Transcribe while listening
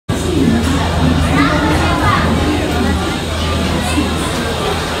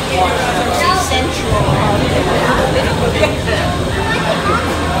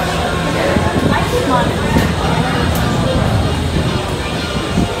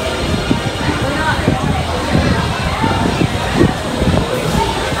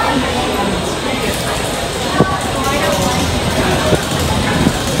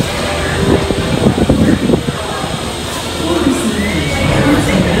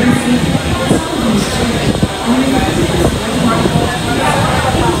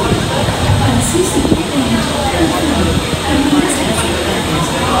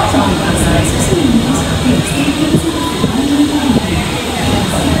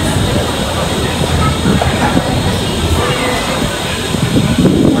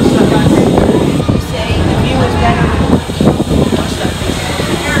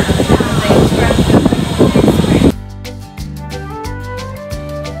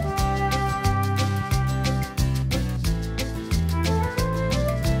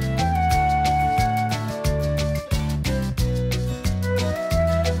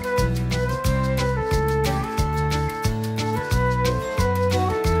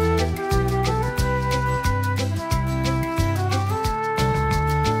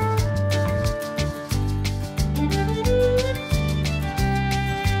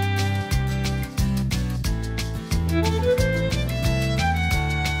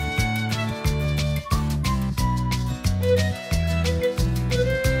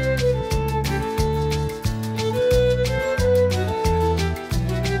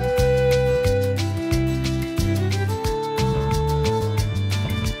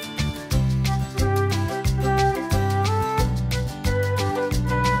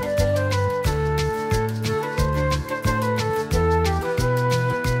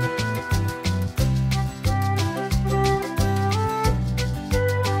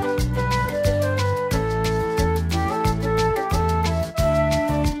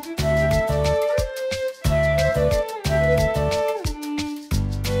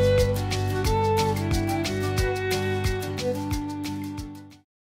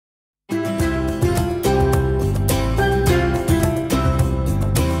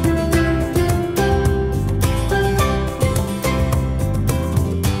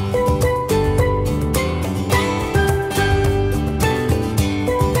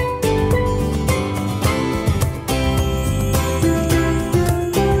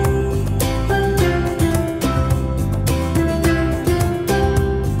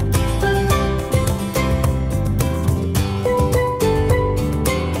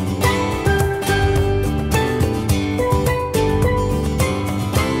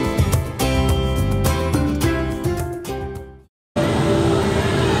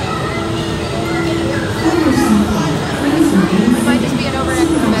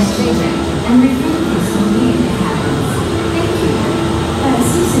and return to slowly in the cabins. Thank you. Para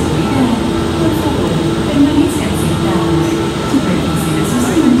su seguridad, por favor, permanezcan sentados. Supervisen a sus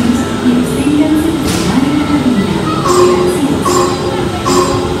miembros y absténganse de fumar en la cabina.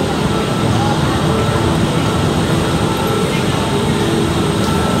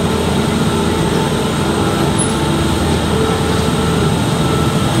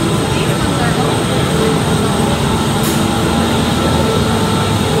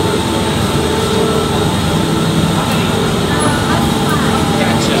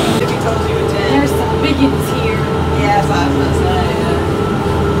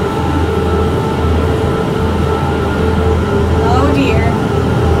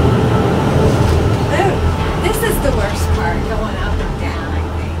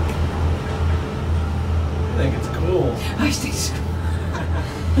 Gracias.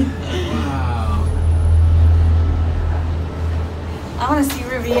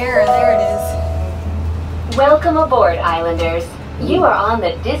 Welcome aboard, Islanders. You are on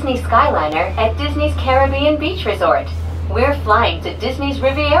the Disney Skyliner at Disney's Caribbean Beach Resort. We're flying to Disney's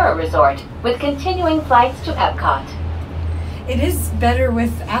Riviera Resort with continuing flights to Epcot. It is better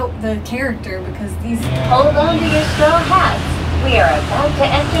without the character because these... Hold on to your straw hats. We are about to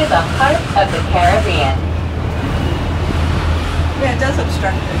enter the heart of the Caribbean. Yeah, it does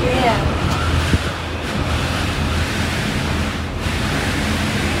obstruct the view. Yeah.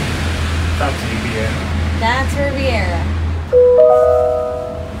 That's Riviera. That's Riviera.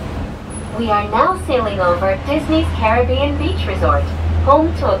 We are now sailing over Disney's Caribbean Beach Resort,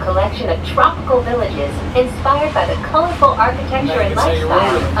 home to a collection of tropical villages inspired by the colorful architecture and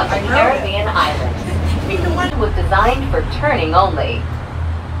lifestyle of the Caribbean islands. It was designed for turning only.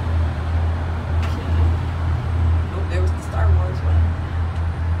 Oh, there was the Star Wars one.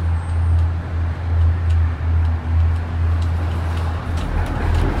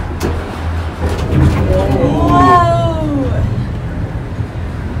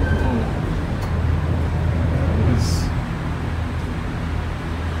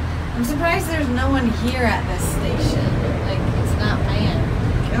 I'm surprised there's no one here at this station. Like, it's not manned.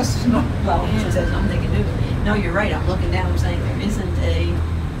 Yes, no. Well, I'm thinking, no, you're right. I'm looking down, I'm saying there isn't a.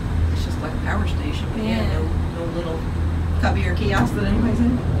 It's just like a power station. But yeah, no little cubby or kiosk that anybody's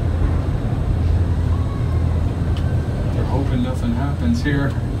in. They're hoping nothing happens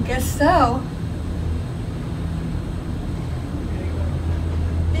here. Guess so.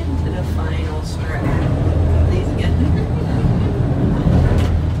 Into the final stretch. These again.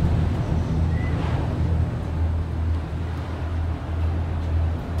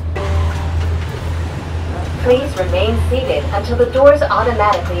 Please remain seated until the doors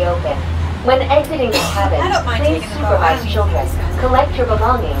automatically open. When exiting the cabin, please supervise children, collect your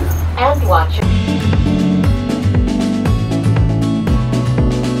belongings, and watch your